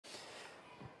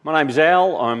My name's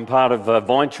Al. I'm part of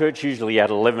Vine Church, usually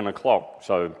at 11 o'clock,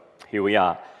 so here we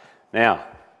are. Now,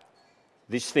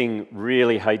 this thing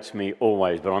really hates me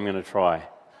always, but I'm going to try.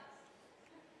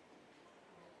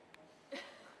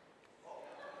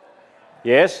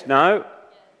 Yes? No?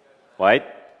 Wait.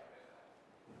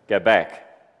 Go back.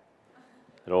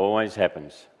 It always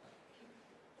happens.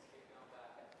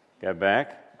 Go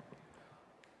back.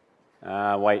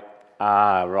 Wait.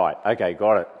 Right. Okay,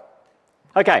 got it.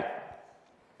 Okay.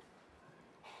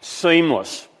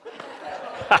 Seamless.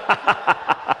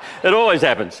 It always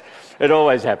happens. It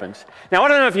always happens. Now, I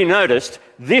don't know if you noticed,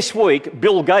 this week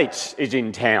Bill Gates is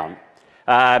in town.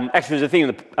 Actually, there's a thing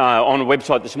on the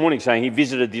website this morning saying he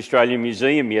visited the Australian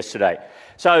Museum yesterday.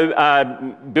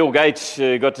 So Bill Gates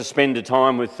got to spend a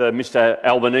time with Mr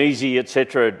Albanese,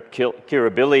 etc., at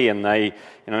Kirribilli, and they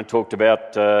talked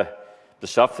about the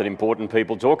stuff that important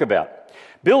people talk about.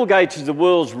 Bill Gates is the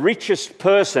world's richest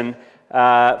person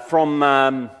from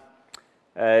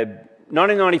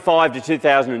 1995 to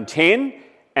 2010,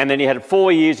 and then he had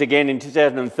 4 years again in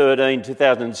 2013,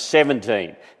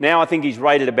 2017. Now I think he's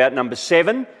rated about number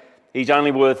 7. He's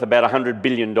only worth about $100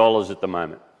 billion at the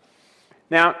moment.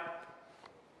 Now,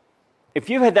 if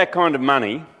you had that kind of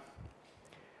money,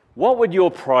 what would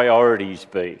your priorities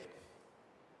be?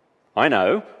 I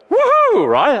know. Woohoo!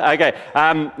 Right? Okay.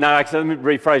 No, actually, let me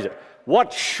rephrase it.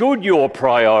 What should your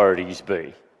priorities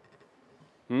be?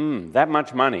 That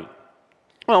much money.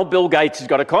 Well, Bill Gates has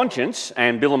got a conscience,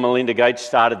 and Bill and Melinda Gates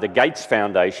started the Gates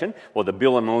Foundation, or the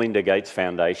Bill and Melinda Gates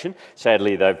Foundation.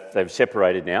 Sadly, they've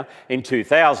separated now, in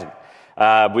 2000.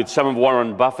 With some of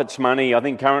Warren Buffett's money, I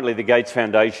think currently the Gates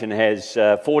Foundation has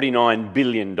 $49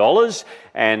 billion,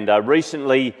 and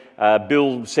recently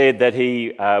Bill said that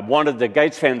he wanted the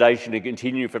Gates Foundation to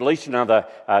continue for at least another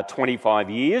 25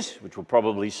 years, which will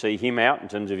probably see him out in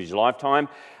terms of his lifetime.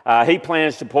 He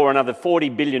plans to pour another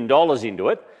 $40 billion into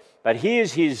it, but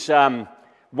here's his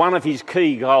one of his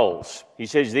key goals. He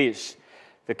says this: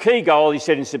 the key goal, he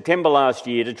said in September last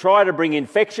year, to try to bring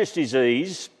infectious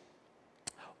disease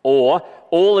or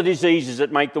all the diseases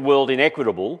that make the world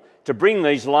inequitable, to bring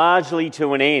these largely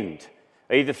to an end,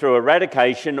 either through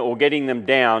eradication or getting them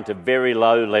down to very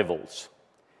low levels.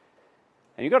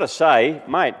 And you've got to say,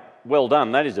 mate, well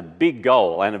done. That is a big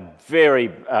goal and a very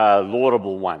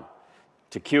laudable one,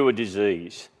 to cure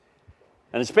disease.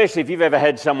 And especially if you've ever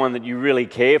had someone that you really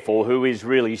care for who is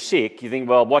really sick, you think,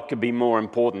 well, what could be more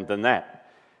important than that?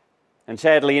 And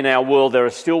sadly, in our world, there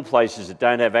are still places that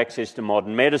don't have access to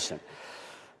modern medicine.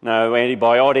 No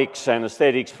antibiotics,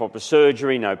 anaesthetics, proper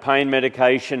surgery, no pain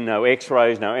medication, no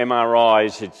x-rays, no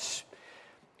MRIs.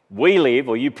 We live,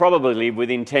 or you probably live,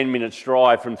 within 10 minutes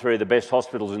drive from 3 of the best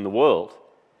hospitals in the world.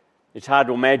 It's hard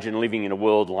to imagine living in a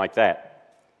world like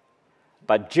that.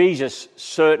 But Jesus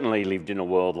certainly lived in a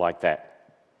world like that.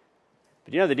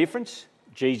 But you know the difference?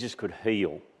 Jesus could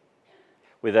heal.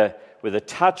 With a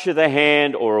touch of the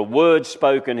hand or a word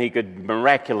spoken, he could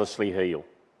miraculously heal.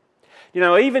 You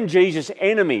know, even Jesus'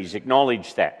 enemies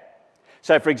acknowledged that.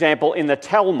 So, for example, in the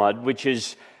Talmud, which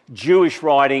is Jewish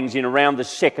writings in around the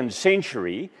 2nd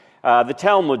century, the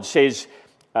Talmud says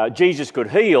Jesus could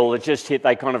heal. It's just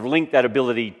they kind of link that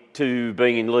ability to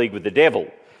being in league with the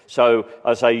devil. So,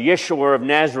 I say Yeshua of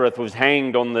Nazareth was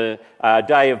hanged on the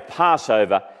day of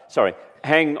Passover.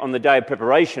 Hanged on the day of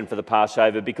preparation for the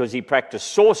Passover because he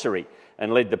practiced sorcery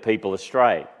and led the people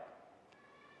astray.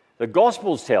 The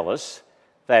Gospels tell us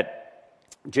that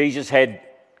Jesus had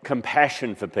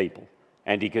compassion for people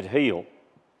and he could heal.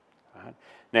 Right?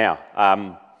 Now,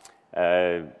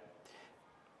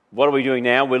 what are we doing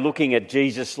now? We're looking at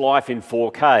Jesus' life in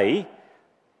 4K.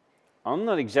 I'm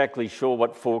not exactly sure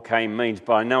what 4K means,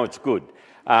 but I know it's good.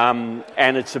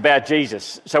 And it's about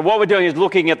Jesus. So what we're doing is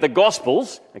looking at the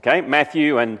Gospels, okay,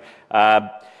 Matthew, and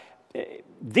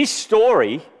this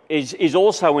story is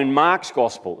also in Mark's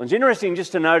Gospel. And it's interesting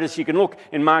just to notice, you can look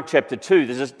in Mark chapter 2,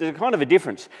 there's a kind of a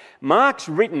difference. Mark's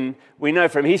written, we know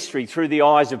from history, through the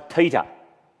eyes of Peter,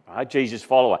 right, Jesus'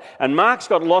 follower. And Mark's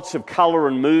got lots of colour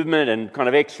and movement and kind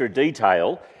of extra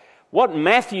detail. What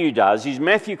Matthew does is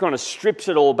Matthew kind of strips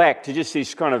it all back to just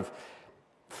this kind of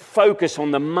focus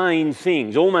on the main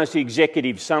things, almost the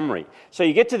executive summary. So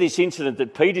you get to this incident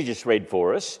that Peter just read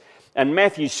for us, and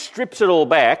Matthew strips it all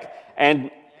back,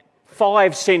 and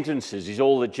 5 sentences is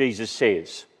all that Jesus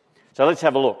says. So let's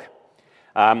have a look.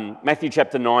 Matthew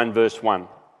chapter 9, verse 1.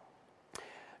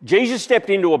 Jesus stepped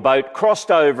into a boat,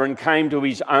 crossed over, and came to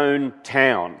his own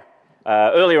town.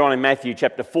 Earlier on in Matthew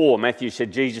chapter 4, Matthew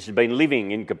said Jesus had been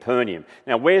living in Capernaum.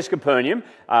 Now, where's Capernaum?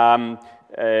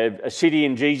 A city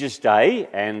in Jesus' day,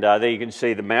 and there you can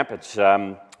see the map. It's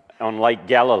on Lake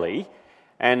Galilee.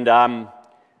 And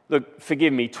Look,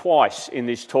 forgive me, twice in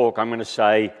this talk I'm going to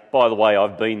say, by the way,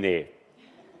 I've been there.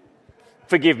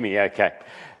 Forgive me, okay.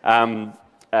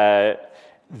 That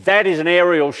is an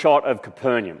aerial shot of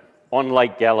Capernaum on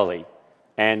Lake Galilee.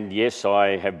 And yes,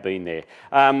 I have been there.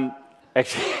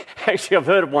 Actually, I've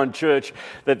heard of one church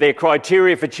that their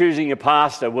criteria for choosing a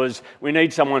pastor was, we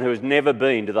need someone who has never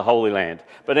been to the Holy Land.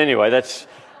 But anyway,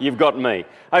 you've got me.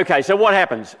 Okay, so what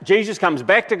happens? Jesus comes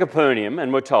back to Capernaum,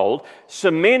 and we're told,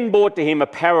 some men brought to him a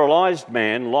paralysed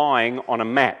man lying on a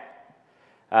mat.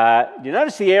 You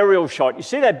notice the aerial shot, you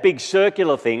see that big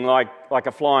circular thing like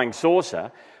a flying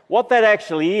saucer. What that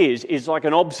actually is like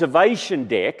an observation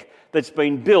deck that's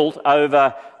been built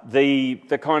over the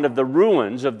kind of the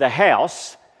ruins of the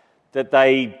house that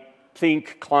they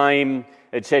think, claim,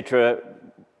 etc.,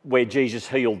 where Jesus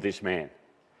healed this man.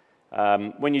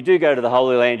 When you do go to the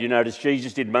Holy Land, you notice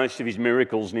Jesus did most of his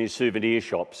miracles near souvenir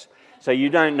shops. So you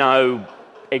don't know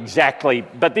exactly,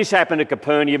 but this happened at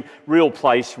Capernaum, real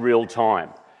place, real time.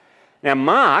 Now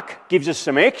Mark gives us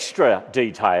some extra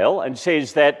detail and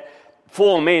says that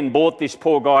 4 men brought this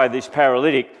poor guy, this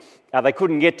paralytic. They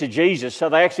couldn't get to Jesus, so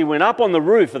they actually went up on the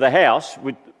roof of the house,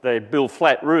 they built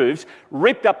flat roofs,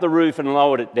 ripped up the roof and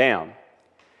lowered it down.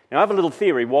 Now I have a little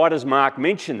theory. Why does Mark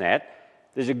mention that?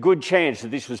 There's a good chance that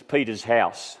this was Peter's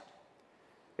house.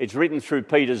 It's written through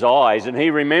Peter's eyes, and he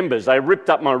remembers, they ripped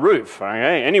up my roof.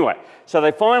 Okay? Anyway, so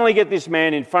they finally get this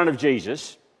man in front of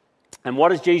Jesus, and what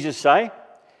does Jesus say?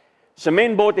 Some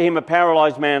men brought to him a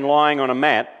paralysed man lying on a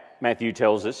mat, Matthew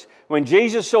tells us. When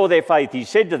Jesus saw their faith, he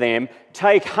said to them,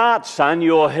 "Take heart, son,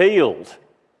 you're healed."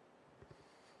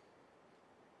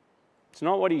 It's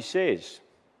not what he says.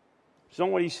 It's not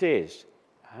what he says.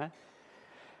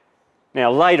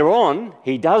 Now, later on,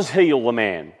 he does heal the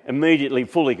man immediately,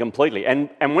 fully, completely. And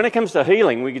when it comes to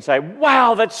healing, we could say,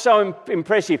 wow, that's so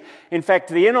impressive. In fact,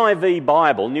 the NIV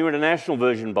Bible, New International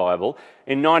Version Bible,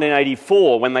 in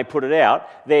 1984, when they put it out,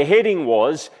 their heading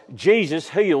was, Jesus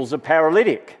heals a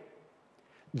paralytic.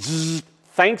 Zzz,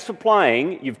 thanks for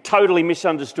playing. You've totally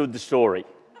misunderstood the story.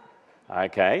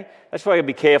 Okay? That's why you've got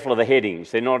to be careful of the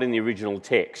headings. They're not in the original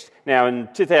text. Now, in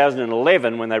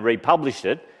 2011, when they republished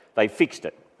it, they fixed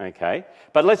it. Okay,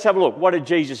 but let's have a look. What did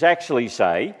Jesus actually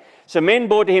say? So men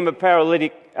brought to him a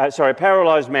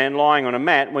paralysed man lying on a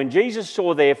mat. When Jesus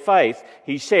saw their faith,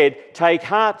 he said, "Take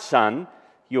heart, son,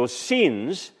 your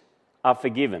sins are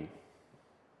forgiven."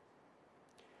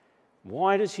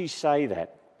 Why does he say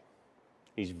that?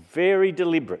 He's very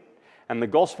deliberate, and the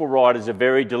gospel writers are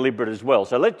very deliberate as well.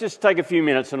 So let's just take a few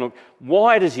minutes and look.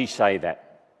 Why does he say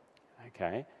that?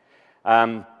 Okay.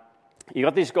 You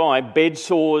got this guy, bed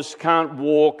sores, can't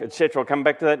walk, etc. I'll come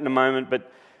back to that in a moment. But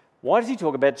why does he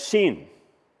talk about sin?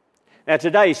 Now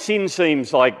today, sin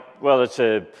seems like, well, it's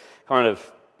a kind of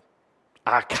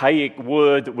archaic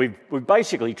word that we've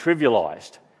basically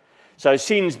trivialised. So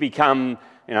sin's become,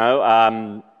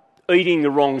 eating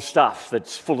the wrong stuff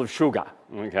that's full of sugar,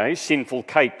 okay, sinful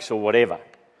cakes or whatever.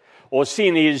 Or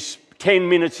sin is 10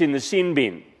 minutes in the sin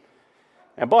bin.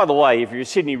 Now, by the way, if you're a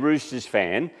Sydney Roosters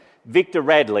fan, Victor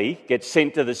Radley gets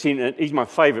sent to the sin, he's my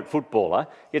favourite footballer,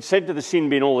 gets sent to the sin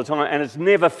bin all the time, and it's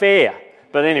never fair.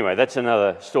 But anyway, that's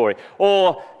another story.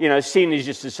 Or, sin is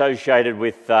just associated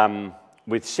with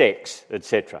sex,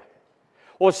 etc.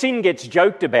 Or sin gets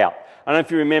joked about. I don't know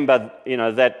if you remember,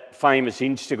 that famous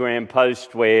Instagram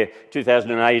post where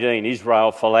 2018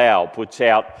 Israel Folau puts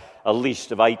out a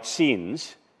list of 8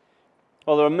 sins.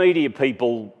 Well, there are media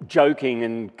people joking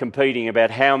and competing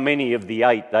about how many of the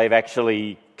 8 they've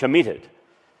actually committed.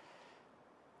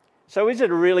 So is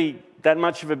it really that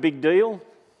much of a big deal?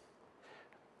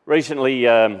 Recently,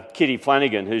 Kitty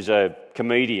Flanagan, who's a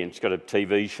comedian, she's got a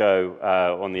TV show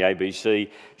on the ABC,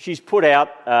 she's put out,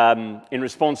 in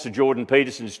response to Jordan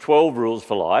Peterson's 12 rules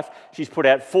for life, she's put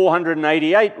out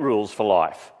 488 rules for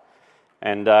life.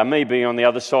 And me being on the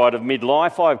other side of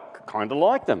midlife, I kind of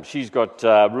like them. She's got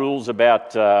rules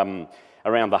about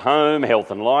around the home,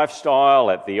 health and lifestyle,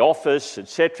 at the office,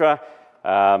 etc.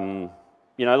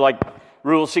 Like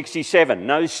Rule 67,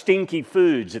 no stinky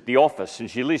foods at the office,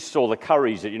 and she lists all the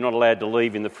curries that you're not allowed to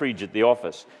leave in the fridge at the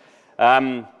office.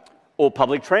 Or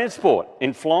public transport,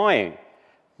 in flying,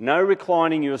 no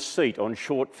reclining your seat on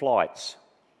short flights.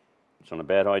 It's not a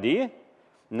bad idea.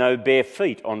 No bare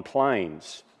feet on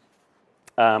planes.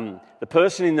 The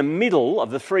person in the middle of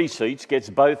the 3 seats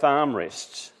gets both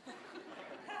armrests.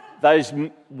 Those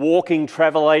walking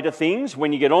travelator things,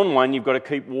 when you get on one, you've got to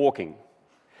keep walking.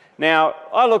 Now,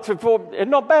 I look for,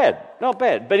 not bad.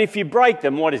 But if you break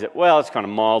them, what is it? Well, it's kind of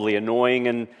mildly annoying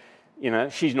and,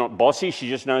 she's not bossy, she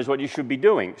just knows what you should be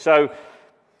doing. So,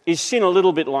 is sin a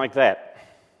little bit like that?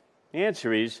 The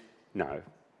answer is no.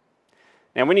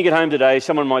 Now, when you get home today,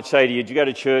 someone might say to you, did you go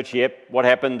to church? Yep. What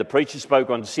happened? The preacher spoke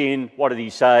on sin. What did he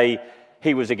say?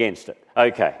 He was against it.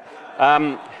 Okay.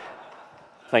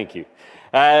 Thank you.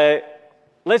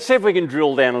 Let's see if we can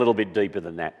drill down a little bit deeper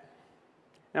than that.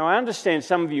 Now, I understand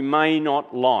some of you may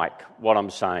not like what I'm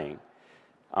saying.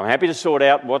 I'm happy to sort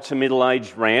out what's a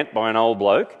middle-aged rant by an old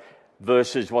bloke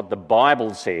versus what the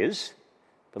Bible says.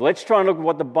 But let's try and look at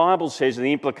what the Bible says and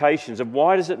the implications of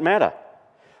why does it matter?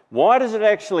 Why does it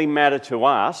actually matter to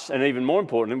us? And even more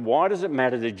importantly, why does it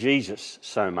matter to Jesus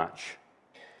so much?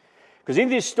 Because in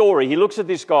this story, he looks at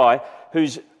this guy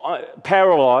who's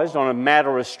paralysed on a mat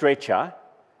or a stretcher.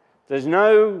 There's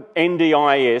no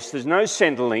NDIS, there's no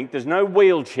Centrelink, there's no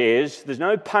wheelchairs, there's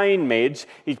no pain meds.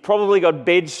 He's probably got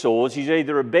bed sores. He's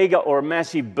either a beggar or a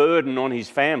massive burden on his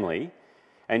family.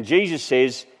 And Jesus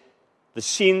says the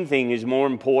sin thing is more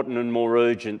important and more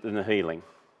urgent than the healing.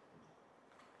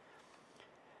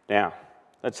 Now,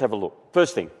 let's have a look.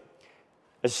 First thing,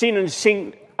 are sin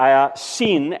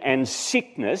and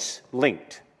sickness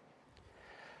linked?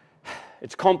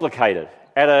 It's complicated.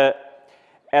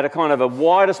 At a kind of a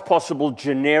widest possible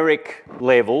generic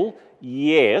level,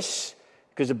 yes,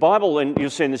 because the Bible, and you'll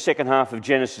see in the second half of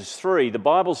Genesis 3, the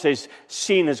Bible says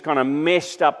sin has kind of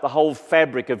messed up the whole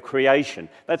fabric of creation.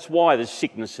 That's why there's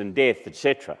sickness and death,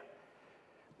 etc.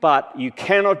 But you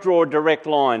cannot draw a direct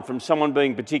line from someone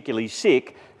being particularly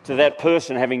sick to that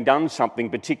person having done something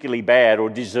particularly bad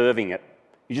or deserving it.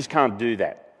 You just can't do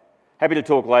that. Happy to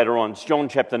talk later on. It's John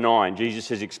chapter 9. Jesus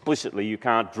says explicitly you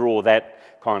can't draw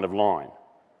that kind of line.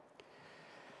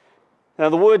 Now,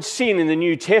 the word sin in the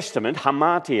New Testament,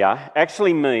 hamartia,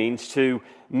 actually means to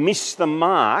miss the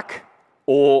mark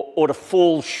or to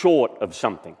fall short of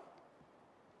something.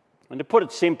 And to put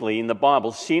it simply, in the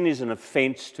Bible, sin is an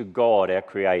offence to God, our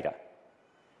Creator.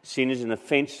 Sin is an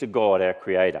offence to God, our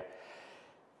Creator.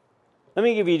 Let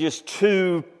me give you just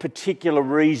two particular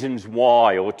reasons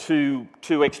why, or two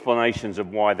explanations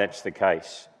of why that's the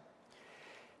case.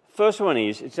 First one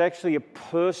is, it's actually a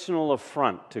personal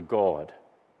affront to God,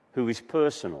 who is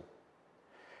personal.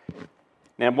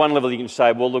 Now, at one level you can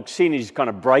say, well, look, sin is kind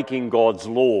of breaking God's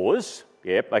laws.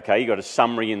 Yep, okay, you got a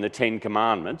summary in the Ten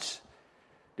Commandments.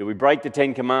 Do we break the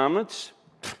Ten Commandments?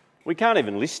 We can't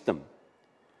even list them.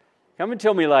 Come and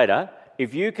tell me later,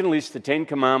 if you can list the Ten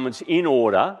Commandments in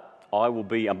order, I will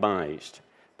be amazed.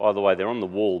 By the way, they're on the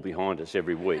wall behind us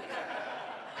every week.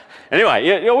 Anyway,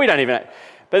 yeah, we don't even...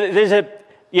 But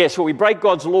there's we break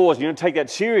God's laws, you don't take that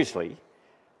seriously.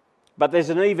 But there's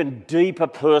an even deeper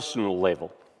personal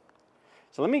level.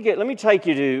 So let me take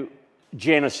you to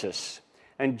Genesis.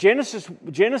 And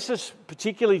Genesis,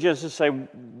 particularly Genesis, say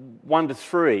 1 to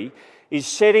 3, is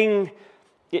setting...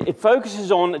 It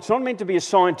focuses on... It's not meant to be a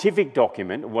scientific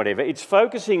document or whatever. It's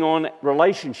focusing on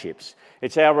relationships.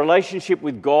 It's our relationship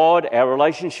with God, our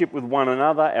relationship with one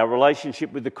another, our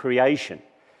relationship with the creation.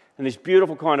 And this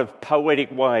beautiful kind of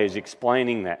poetic way is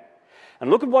explaining that. And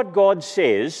look at what God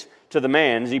says to the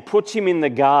man as he puts him in the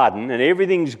garden and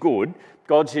everything's good.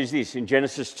 God says this in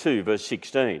Genesis 2, verse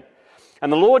 16.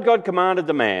 And the Lord God commanded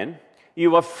the man,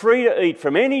 you are free to eat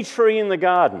from any tree in the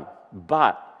garden,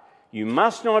 but you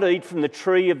must not eat from the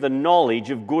tree of the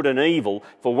knowledge of good and evil,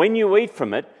 for when you eat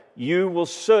from it, you will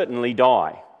certainly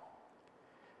die.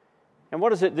 And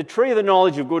what is it? The tree of the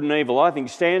knowledge of good and evil, I think,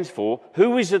 stands for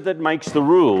who is it that makes the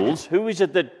rules? Who is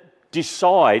it that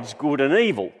decides good and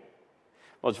evil?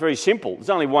 Well, it's very simple. There's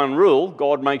only one rule.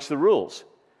 God makes the rules.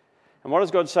 And what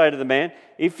does God say to the man?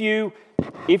 If you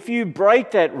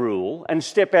break that rule and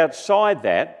step outside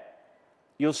that,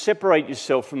 you'll separate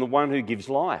yourself from the one who gives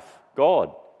life,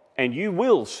 God, and you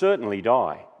will certainly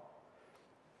die.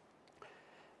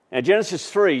 Now, Genesis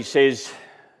 3 says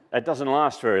that doesn't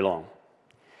last very long.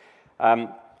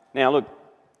 Now, look,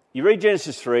 you read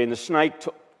Genesis 3 and the snake...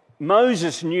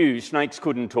 Moses knew snakes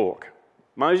couldn't talk.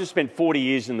 Moses spent 40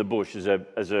 years in the bush as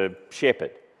a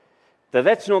shepherd. So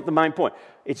that's not the main point.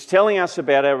 It's telling us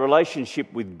about our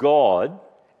relationship with God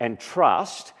and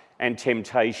trust and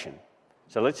temptation.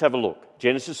 So let's have a look.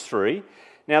 Genesis 3.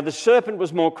 Now the serpent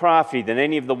was more crafty than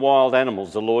any of the wild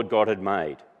animals the Lord God had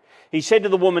made. He said to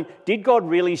the woman, did God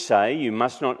really say you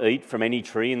must not eat from any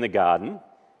tree in the garden?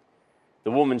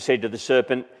 The woman said to the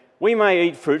serpent, we may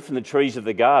eat fruit from the trees of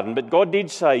the garden, but God did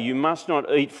say you must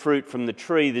not eat fruit from the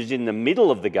tree that is in the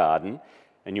middle of the garden,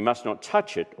 and you must not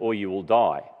touch it or you will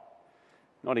die.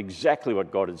 Not exactly what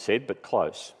God had said, but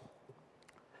close.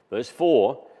 Verse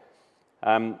 4,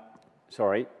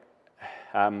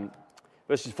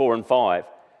 verses 4 and 5.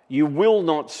 You will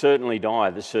not certainly die,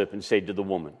 the serpent said to the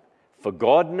woman, for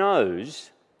God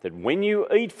knows that when you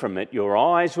eat from it, your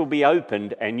eyes will be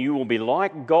opened and you will be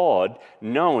like God,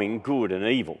 knowing good and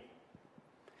evil.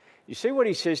 You see what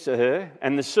he says to her?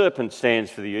 And the serpent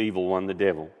stands for the evil one, the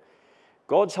devil.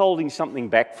 God's holding something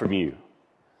back from you.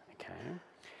 Okay?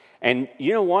 And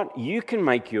you know what? You can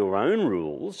make your own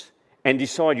rules and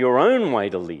decide your own way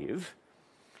to live.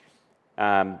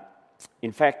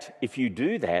 In fact, if you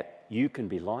do that, you can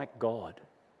be like God.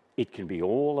 It can be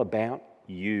all about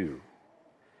you.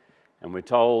 And we're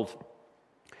told,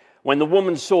 when the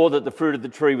woman saw that the fruit of the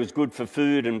tree was good for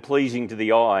food and pleasing to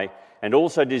the eye, and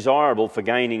also desirable for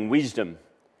gaining wisdom,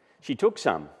 she took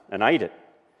some and ate it.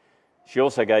 She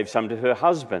also gave some to her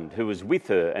husband who was with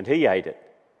her, and he ate it.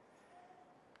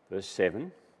 Verse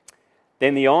 7,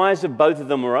 then the eyes of both of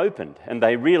them were opened, and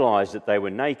they realised that they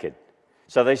were naked.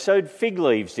 So they sewed fig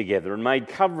leaves together and made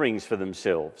coverings for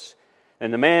themselves.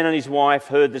 And the man and his wife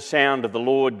heard the sound of the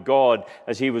Lord God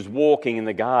as he was walking in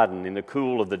the garden in the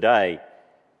cool of the day.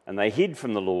 And they hid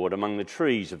from the Lord among the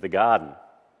trees of the garden.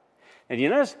 And you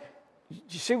notice,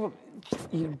 you see what,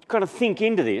 you've got to think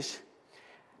into this.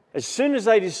 As soon as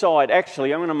they decide,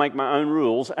 actually, I'm going to make my own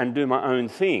rules and do my own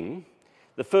thing,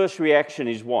 the first reaction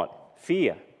is what?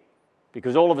 Fear.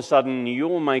 Because all of a sudden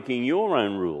you're making your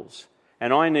own rules.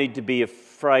 And I need to be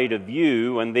afraid of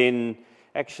you, and then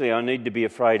actually I need to be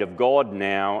afraid of God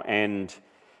now. And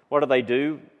what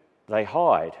do? They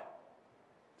hide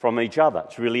from each other.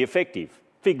 It's really effective.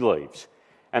 Fig leaves.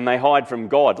 And they hide from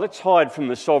God. Let's hide from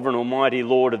the sovereign almighty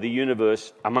Lord of the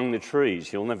universe among the trees.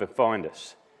 He'll never find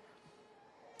us.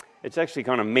 It's actually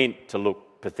kind of meant to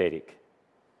look pathetic.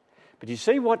 But do you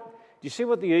see what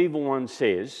the evil one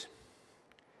says?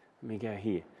 Let me go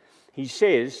here. He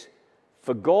says,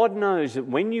 for God knows that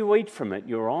when you eat from it,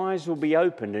 your eyes will be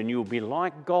opened and you'll be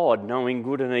like God, knowing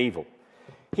good and evil.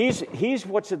 Here's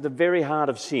what's at the very heart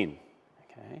of sin.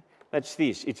 Okay? That's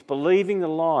this. It's believing the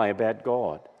lie about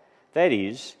God. That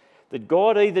is, that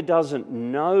God either doesn't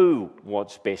know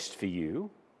what's best for you,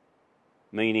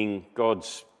 meaning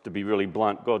God's, to be really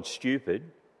blunt, God's stupid,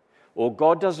 or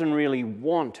God doesn't really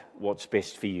want what's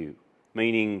best for you,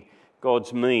 meaning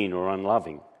God's mean or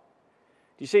unloving.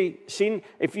 You see, sin,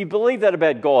 if you believe that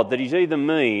about God, that he's either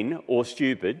mean or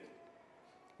stupid,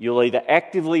 you'll either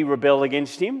actively rebel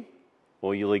against him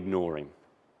or you'll ignore him.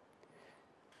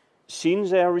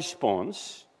 Sin's our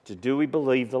response to do we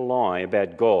believe the lie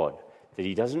about God, that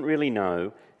he doesn't really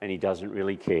know and he doesn't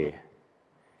really care.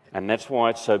 And that's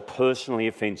why it's so personally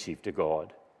offensive to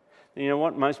God. And you know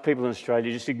what? Most people in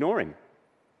Australia just ignore him.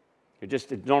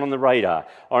 It's not on the radar.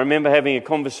 I remember having a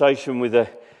conversation with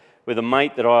a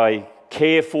mate that I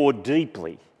care for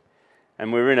deeply,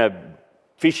 and we were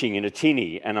fishing in a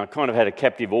tinny, and I kind of had a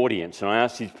captive audience, and I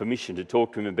asked his permission to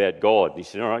talk to him about God. He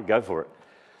said, all right, go for it.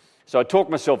 So I talked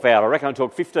myself out. I reckon I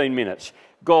talked 15 minutes.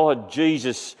 God,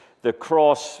 Jesus, the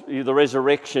cross, the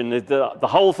resurrection, the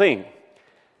whole thing.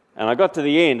 And I got to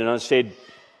the end and I said,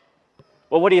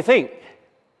 well, what do you think?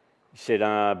 He said,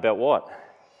 about what?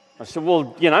 I said,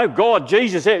 well, God,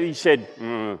 Jesus. He said,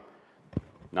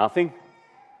 nothing.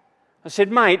 I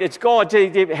said, mate, it's God.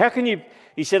 How can you...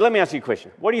 He said, let me ask you a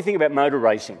question. What do you think about motor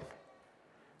racing?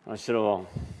 I said, well,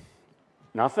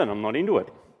 nothing. I'm not into it.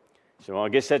 So I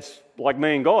guess that's like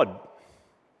me and God.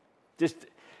 Do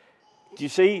you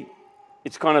see?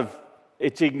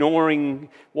 It's ignoring.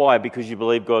 Why? Because you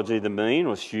believe God's either mean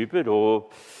or stupid or...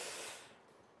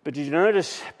 But did you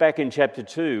notice back in chapter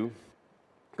 2,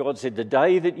 God said, the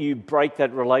day that you break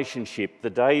that relationship, the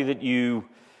day that you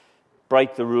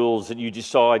break the rules, that you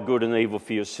decide good and evil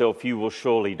for yourself, you will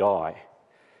surely die.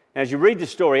 Now, as you read the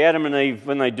story, Adam and Eve,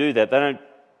 when they do that, they don't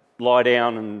lie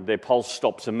down and their pulse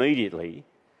stops immediately.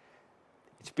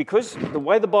 It's because the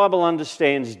way the Bible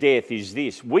understands death is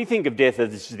this. We think of death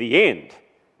as the end,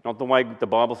 not the way the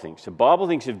Bible thinks. The Bible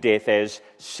thinks of death as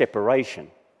separation.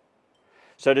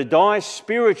 So to die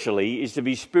spiritually is to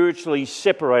be spiritually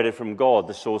separated from God,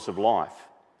 the source of life.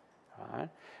 Right?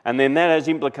 And then that has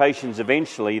implications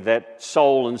eventually that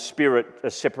soul and spirit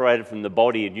are separated from the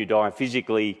body and you die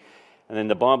physically. And then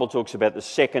the Bible talks about the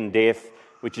second death,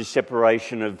 which is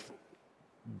separation of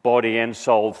body and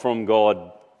soul from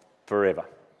God forever.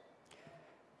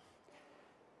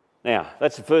 Now,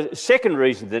 that's the second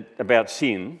reason about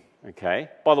sin, okay?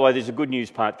 By the way, there's a good news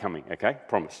part coming, okay?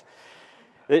 Promise.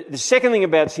 The second thing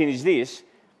about sin is this.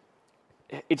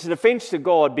 It's an offence to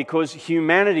God because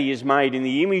humanity is made in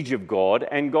the image of God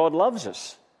and God loves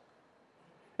us.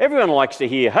 Everyone likes to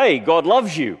hear, hey, God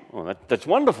loves you. Well, that's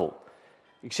wonderful.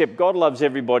 Except God loves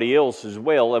everybody else as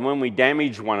well, and when we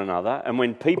damage one another, and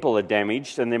when people are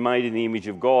damaged and they're made in the image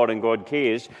of God and God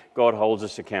cares, God holds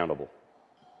us accountable.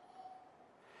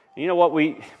 You know what?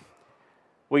 We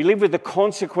live with the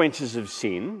consequences of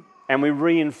sin and we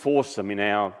reinforce them in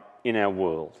our in our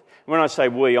world. When I say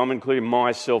we, I'm including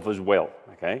myself as well,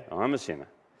 okay? I'm a sinner.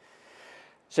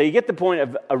 So you get the point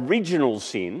of original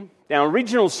sin. Now,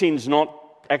 original sin's not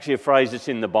actually a phrase that's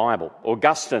in the Bible.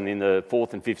 Augustine in the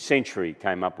 4th and 5th century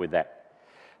came up with that.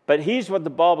 But here's what the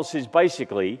Bible says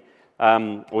basically,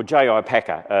 or J.I.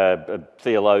 Packer, a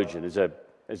theologian,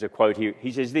 as a quote here,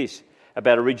 he says this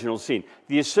about original sin.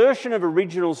 The assertion of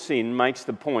original sin makes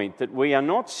the point that we are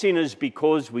not sinners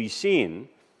because we sin,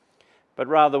 but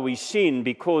rather we sin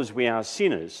because we are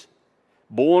sinners,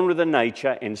 born with a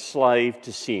nature enslaved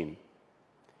to sin.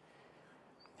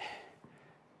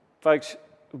 Folks,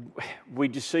 we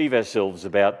deceive ourselves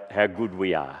about how good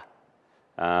we are.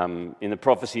 In the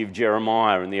prophecy of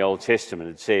Jeremiah in the Old Testament,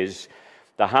 it says,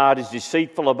 "The heart is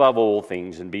deceitful above all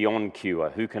things and beyond cure.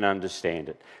 Who can understand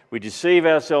it?" We deceive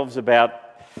ourselves about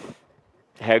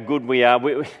how good we are.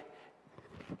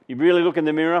 You really look in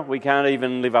the mirror, we can't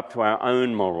even live up to our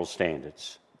own moral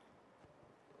standards.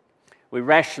 We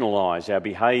rationalise our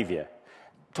behaviour.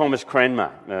 Thomas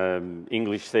Cranmer,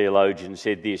 English theologian,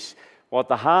 said this: "What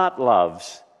the heart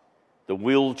loves, the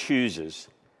will chooses,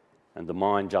 and the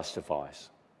mind justifies."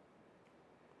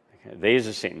 Okay, there's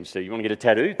a sentence. So you want to get a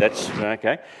tattoo? That's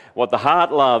okay. What the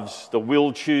heart loves, the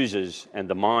will chooses, and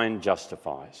the mind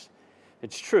justifies.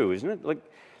 It's true, isn't it? Let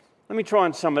me try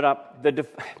and sum it up.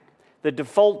 The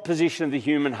default position of the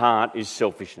human heart is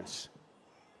selfishness.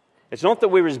 It's not that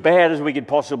we're as bad as we could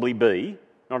possibly be,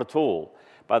 not at all,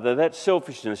 but that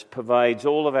selfishness pervades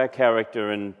all of our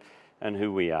character and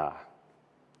who we are.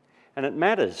 And it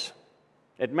matters.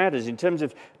 It matters in terms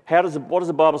of what does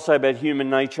the Bible say about human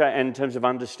nature and in terms of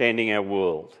understanding our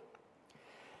world.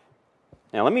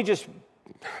 Now, I'm going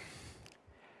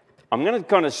to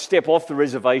kind of step off the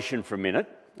reservation for a minute,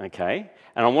 okay?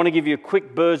 And I want to give you a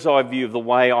quick bird's eye view of the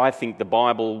way I think the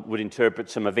Bible would interpret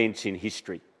some events in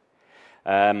history.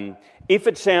 If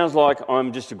it sounds like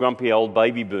I'm just a grumpy old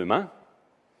baby boomer,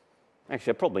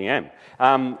 actually I probably am,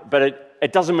 but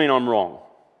it doesn't mean I'm wrong.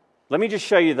 Let me just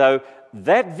show you, though,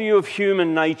 that view of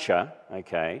human nature,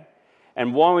 okay,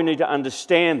 and why we need to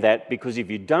understand that, because if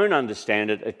you don't understand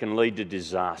it, it can lead to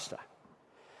disaster.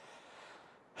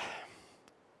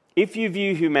 If you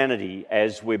view humanity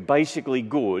as we're basically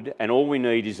good and all we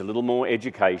need is a little more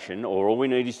education, or all we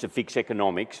need is to fix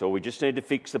economics, or we just need to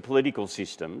fix the political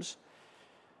systems,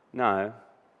 no,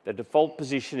 the default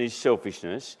position is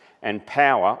selfishness, and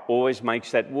power always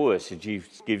makes that worse. It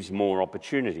gives more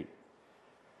opportunity.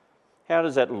 How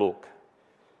does that look?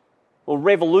 Well,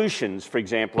 revolutions, for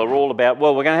example, are all about,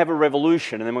 well, we're going to have a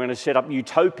revolution and then we're going to set up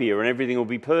utopia and everything will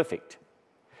be perfect.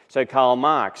 So Karl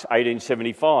Marx,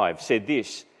 1875, said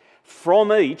this: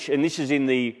 "From each," and this is in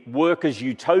the workers'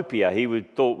 utopia he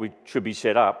thought we should be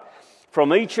set up,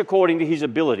 "from each according to his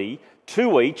ability,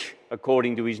 to each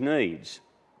according to his needs."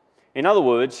 In other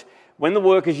words, when the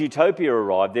workers' utopia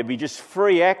arrived, there'd be just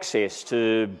free access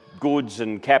to goods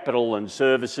and capital and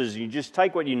services. You just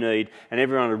take what you need and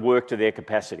everyone would work to their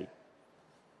capacity.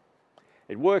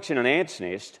 It works in an ant's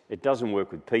nest, it doesn't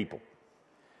work with people.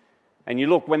 And you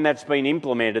look, when that's been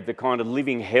implemented, the kind of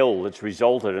living hell that's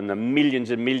resulted and the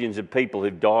millions and millions of people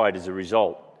who've died as a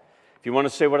result. If you want to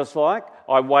see what it's like,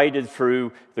 I waded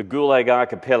through the Gulag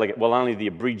Archipelago, well, only the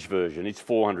abridged version, it's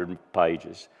 400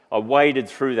 pages. I waded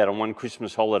through that on one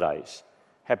Christmas holidays.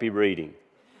 Happy reading.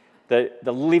 The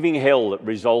living hell that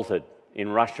resulted in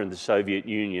Russia and the Soviet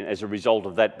Union as a result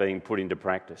of that being put into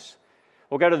practice.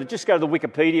 Or just go to the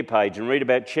Wikipedia page and read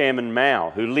about Chairman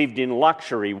Mao, who lived in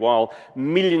luxury while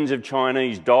millions of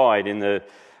Chinese died in the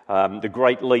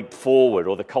Great Leap Forward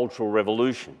or the Cultural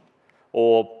Revolution.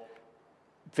 Or,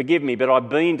 forgive me, but I've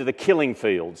been to the killing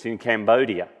fields in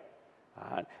Cambodia.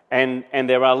 And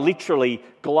there are literally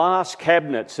glass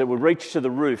cabinets that would reach to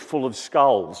the roof full of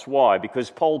skulls. Why?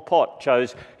 Because Pol Pot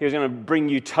chose he was going to bring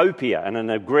utopia and an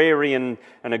agrarian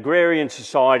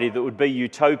society that would be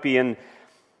utopian.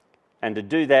 And to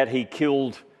do that, he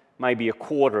killed maybe a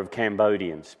quarter of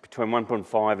Cambodians, between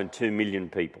 1.5 and 2 million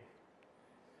people.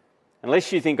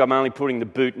 Unless you think I'm only putting the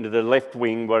boot into the left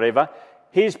wing, whatever,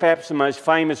 here's perhaps the most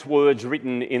famous words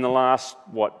written in the last,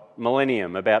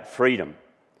 millennium about freedom.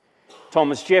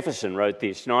 Thomas Jefferson wrote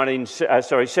this,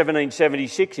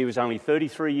 1776. He was only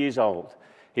 33 years old.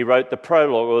 He wrote the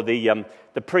prologue, or the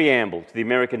preamble to the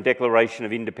American Declaration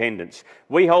of Independence.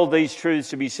 "We hold these truths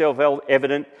to be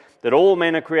self-evident, that all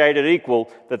men are created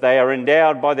equal, that they are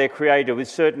endowed by their Creator with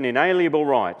certain inalienable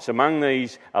rights. Among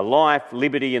these are life,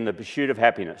 liberty, and the pursuit of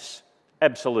happiness."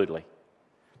 Absolutely.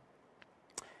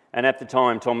 And at the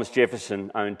time, Thomas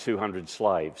Jefferson owned 200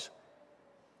 slaves,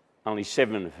 only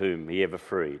 7 of whom he ever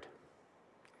freed.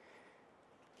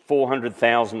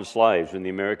 400,000 slaves in the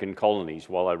American colonies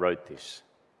while I wrote this.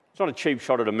 It's not a cheap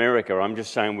shot at America. I'm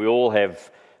just saying we all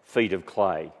have feet of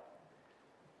clay.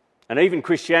 And even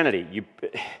Christianity.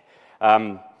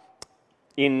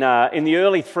 In the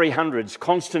early 300s,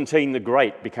 Constantine the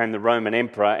Great became the Roman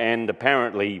emperor and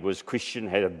apparently was Christian,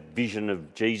 had a vision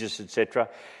of Jesus, etc.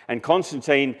 And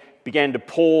Constantine began to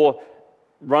pour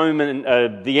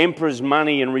the emperor's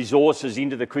money and resources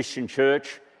into the Christian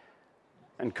church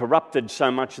and corrupted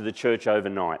so much of the church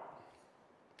overnight.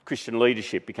 Christian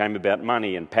leadership became about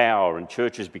money and power, and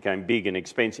churches became big and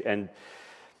expensive. And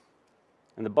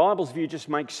the Bible's view just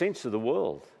makes sense of the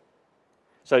world.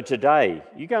 So today,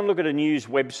 you go and look at a news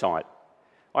website.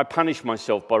 I punish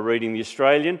myself by reading the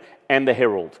Australian and the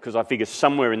Herald, because I figure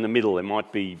somewhere in the middle there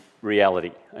might be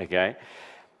reality, okay?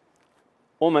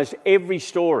 Almost every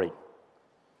story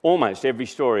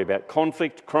about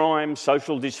conflict, crime,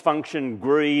 social dysfunction,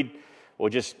 greed,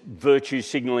 or just virtue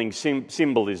signalling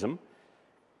symbolism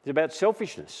is about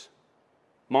selfishness.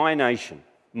 My nation,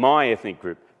 my ethnic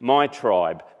group, my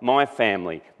tribe, my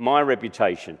family, my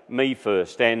reputation, me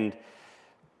first. And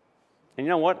you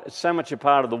know what? It's so much a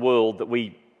part of the world that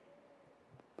we,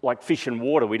 like fish in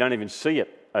water, we don't even see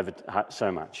it over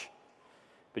so much.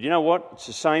 But you know what? It's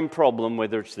the same problem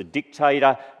whether it's the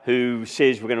dictator who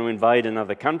says we're going to invade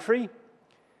another country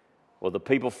or the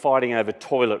people fighting over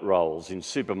toilet rolls in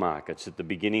supermarkets at the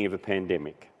beginning of a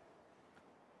pandemic.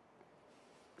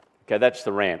 Okay, that's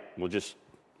the rant. We'll just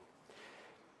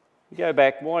go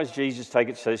back. Why does Jesus take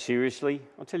it so seriously?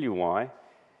 I'll tell you why.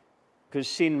 Because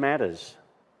sin matters.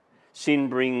 Sin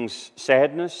brings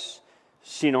sadness.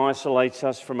 Sin isolates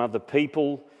us from other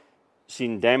people.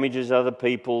 Sin damages other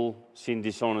people. Sin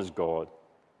dishonours God.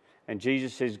 And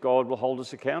Jesus says God will hold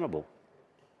us accountable.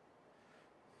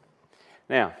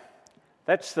 Now,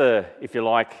 that's the, if you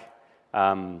like,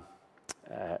 the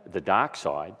dark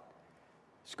side.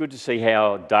 It's good to see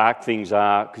how dark things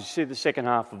are, because you see the second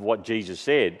half of what Jesus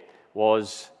said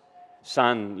was,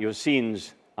 son, your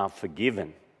sins are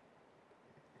forgiven.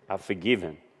 Are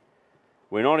forgiven.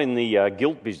 We're not in the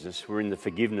guilt business, we're in the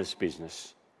forgiveness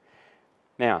business.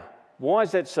 Now, why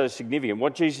is that so significant?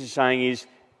 What Jesus is saying is,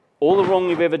 all the wrong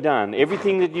you've ever done,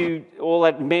 everything that all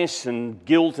that mess and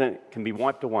guilt can be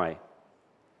wiped away.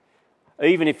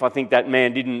 Even if I think that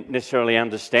man didn't necessarily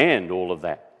understand all of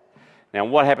that. Now,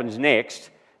 what happens next?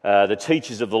 The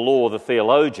teachers of the law, the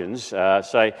theologians,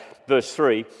 say, verse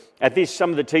 3, at this some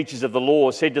of the teachers of the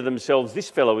law said to themselves, this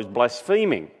fellow is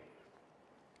blaspheming.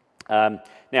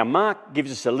 Now, Mark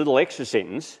gives us a little extra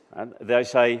sentence. They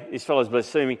say, this fellow is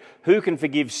blaspheming. Who can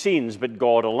forgive sins but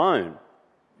God alone?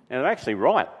 Now, they're actually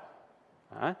right.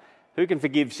 Who can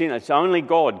forgive sin? It's only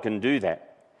God can do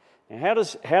that. Now,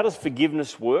 how does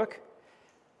forgiveness work?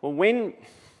 Well,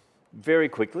 very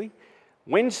quickly,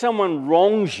 when someone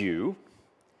wrongs you,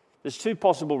 there's two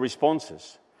possible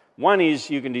responses. One is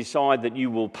you can decide that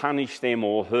you will punish them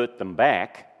or hurt them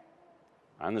back.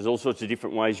 And there's all sorts of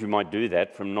different ways you might do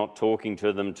that, from not talking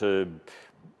to them to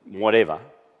whatever,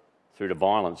 through to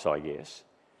violence, I guess.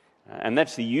 And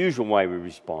that's the usual way we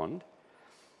respond.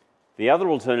 The other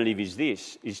alternative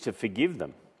is to forgive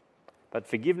them. But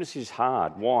forgiveness is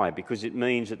hard. Why? Because it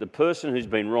means that the person who's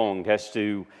been wronged has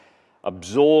to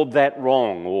absorb that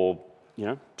wrong, or,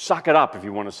 suck it up, if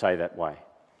you want to say that way.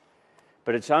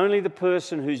 But it's only the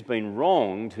person who's been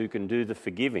wronged who can do the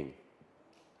forgiving.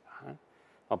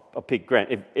 I'll pick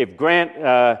Grant. If Grant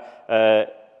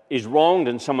is wronged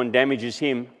and someone damages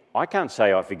him, I can't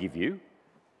say I forgive you.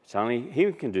 It's only he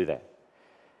who can do that.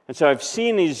 And so if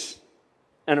sin is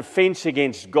an offence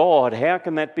against God, how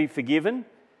can that be forgiven?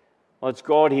 Well, it's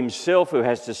God himself who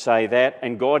has to say that,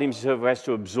 and God himself who has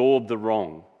to absorb the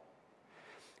wrong.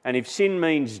 And if sin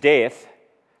means death,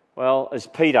 well, as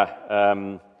Peter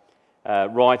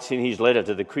writes in his letter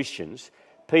to the Christians,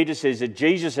 Peter says that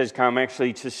Jesus has come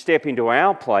actually to step into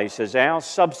our place as our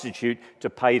substitute to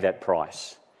pay that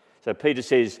price. So Peter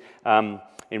says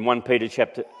in 1 Peter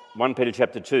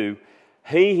chapter 2,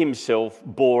 he himself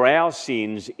bore our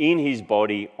sins in his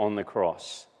body on the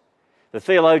cross. The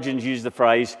theologians use the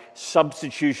phrase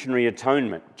substitutionary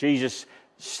atonement. Jesus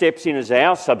steps in as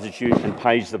our substitute and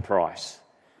pays the price.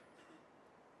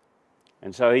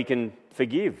 And so he can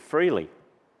forgive freely.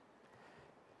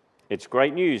 It's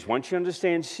great news. Once you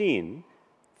understand sin,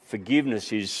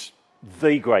 forgiveness is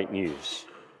the great news.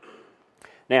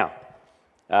 Now,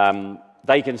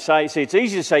 they can say, it's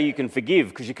easy to say you can forgive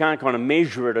because you can't kind of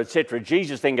measure it, etc.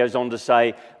 Jesus then goes on to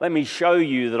say, let me show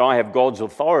you that I have God's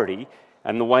authority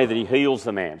and the way that he heals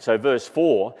the man. So verse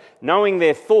 4, knowing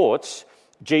their thoughts,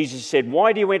 Jesus said,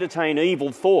 why do you entertain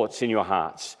evil thoughts in your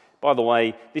hearts? By the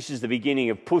way, this is the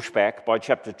beginning of pushback. By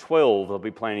chapter 12, they'll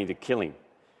be planning to kill him.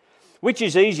 Which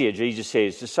is easier, Jesus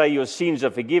says, to say your sins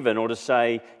are forgiven or to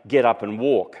say, get up and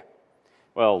walk?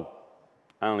 Well,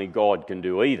 only God can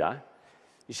do either.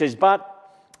 He says, but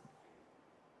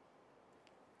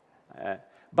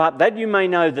that you may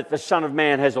know that the Son of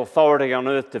Man has authority on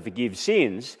earth to forgive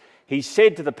sins, he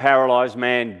said to the paralysed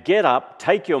man, get up,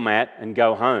 take your mat and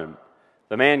go home.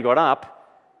 The man got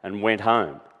up and went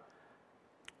home.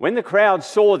 When the crowd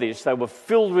saw this, they were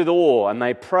filled with awe and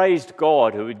they praised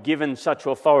God who had given such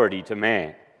authority to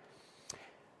man.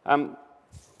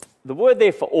 The word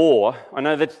there for awe, I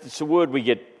know that's a word we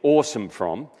get awesome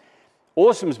from.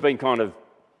 Awesome's been kind of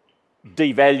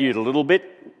devalued a little bit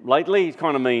lately. It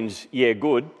kind of means, yeah,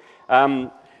 good.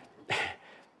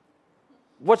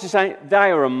 What's it saying? They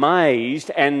are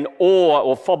amazed, and awe,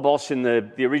 or phobos in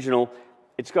the original,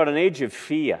 it's got an edge of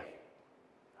fear.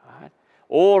 Right?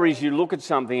 Awe is you look at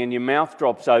something and your mouth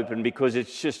drops open because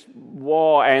it's just,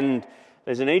 wow, and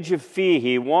there's an edge of fear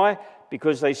here. Why?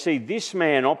 Because they see this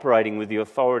man operating with the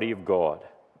authority of God.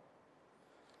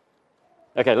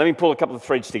 Okay, let me pull a couple of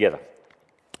threads together,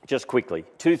 just quickly.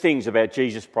 Two things about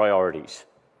Jesus' priorities.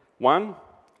 One,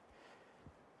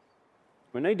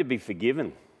 we need to be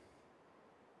forgiven.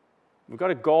 We've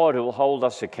got a God who will hold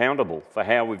us accountable for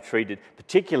how we've treated,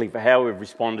 particularly for how we've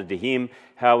responded to him,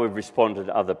 how we've responded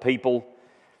to other people.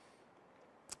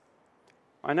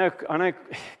 I know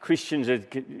Christians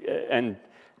and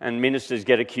ministers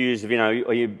get accused of,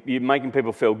 you're making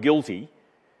people feel guilty.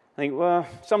 I think, well,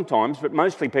 sometimes, but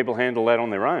mostly people handle that on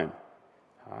their own.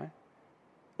 Right?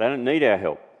 They don't need our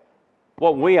help.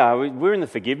 What we are, we're in the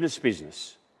forgiveness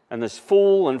business. And there's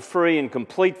full and free and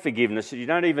complete forgiveness that you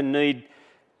don't even need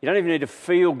to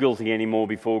feel guilty anymore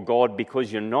before God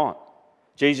because you're not.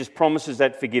 Jesus promises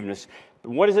that forgiveness.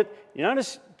 But what is it? You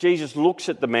notice Jesus looks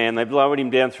at the man. They've lowered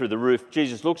him down through the roof.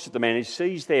 Jesus looks at the man. He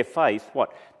sees their faith.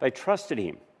 What? They trusted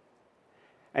him.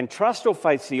 And trust or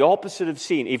faith's the opposite of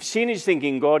sin. If sin is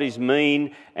thinking God is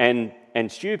mean and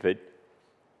stupid,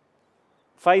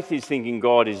 faith is thinking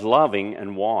God is loving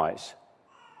and wise.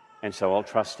 And so I'll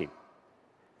trust him.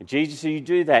 And Jesus said, you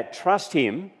do that. Trust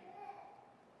him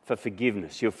for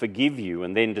forgiveness. He'll forgive you.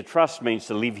 And then to trust means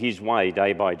to live his way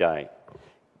day by day.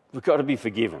 We've got to be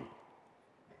forgiven.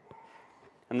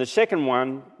 And the second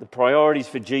one, the priorities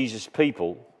for Jesus'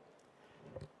 people.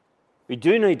 We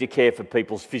do need to care for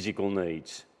people's physical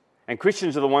needs. And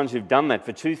Christians are the ones who've done that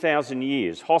for 2,000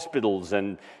 years. Hospitals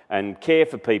and care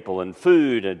for people and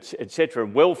food, etc.,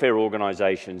 welfare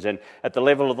organisations and at the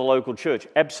level of the local church.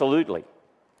 Absolutely.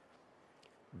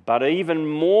 But even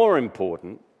more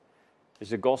important is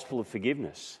the gospel of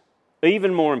forgiveness.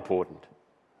 Even more important.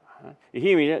 You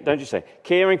hear me, don't you say?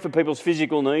 Caring for people's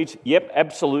physical needs, yep,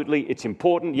 absolutely, it's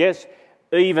important, yes.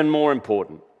 Even more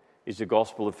important is the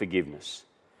gospel of forgiveness.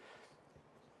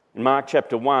 In Mark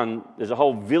chapter 1, there's a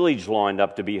whole village lined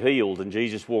up to be healed, and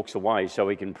Jesus walks away so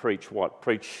he can preach what?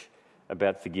 Preach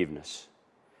about forgiveness.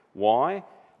 Why?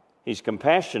 He's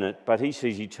compassionate, but he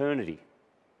sees eternity.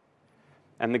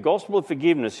 And the gospel of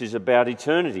forgiveness is about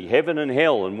eternity, heaven and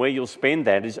hell, and where you'll spend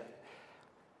that is...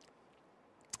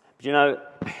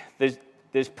 But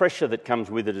there's pressure that comes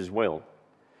with it as well.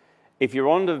 If you're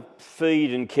on to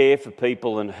feed and care for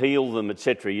people and heal them,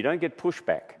 etc., you don't get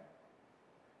pushback.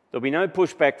 There'll be no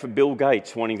pushback for Bill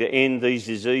Gates wanting to end these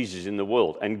diseases in the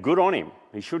world. And good on him.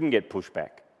 He shouldn't get pushback.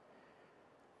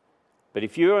 But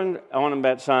if you're on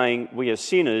about saying we are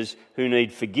sinners who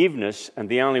need forgiveness and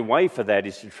the only way for that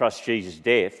is to trust Jesus'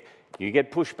 death, you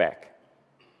get pushback.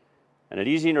 And it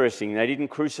is interesting, they didn't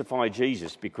crucify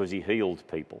Jesus because he healed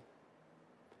people.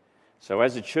 So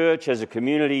as a church, as a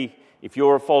community, if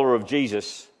you're a follower of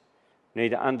Jesus, you need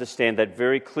to understand that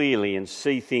very clearly and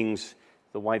see things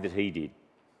the way that he did.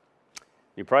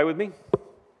 You pray with me?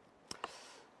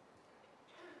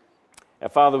 Our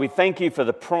Father, we thank you for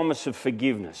the promise of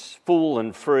forgiveness, full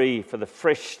and free, for the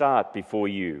fresh start before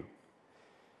you.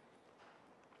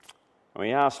 And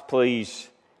we ask, please,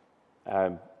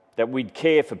 that we'd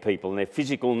care for people and their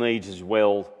physical needs as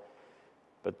well,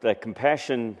 but that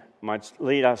compassion might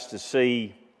lead us to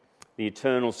see the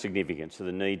eternal significance of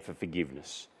the need for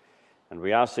forgiveness. And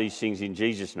we ask these things in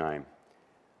Jesus' name.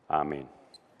 Amen.